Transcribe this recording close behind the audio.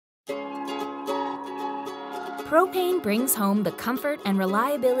Propane brings home the comfort and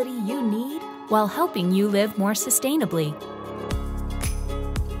reliability you need while helping you live more sustainably.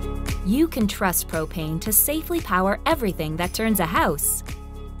 You can trust Propane to safely power everything that turns a house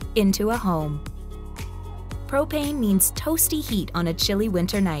into a home. Propane means toasty heat on a chilly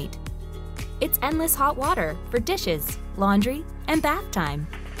winter night. It's endless hot water for dishes, laundry, and bath time.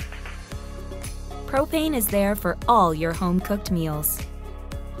 Propane is there for all your home-cooked meals.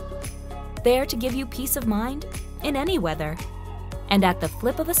 There to give you peace of mind in any weather. And at the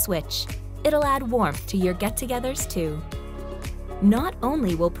flip of a switch, it'll add warmth to your get-togethers too. Not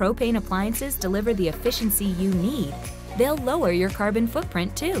only will propane appliances deliver the efficiency you need, they'll lower your carbon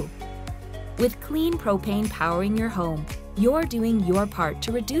footprint too. With clean propane powering your home, you're doing your part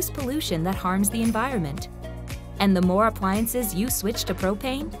to reduce pollution that harms the environment. And the more appliances you switch to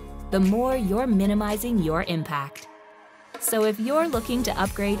propane, the more you're minimizing your impact. So if you're looking to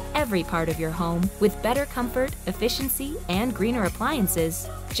upgrade every part of your home with better comfort, efficiency, and greener appliances,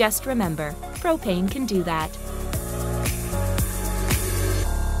 just remember, propane can do that.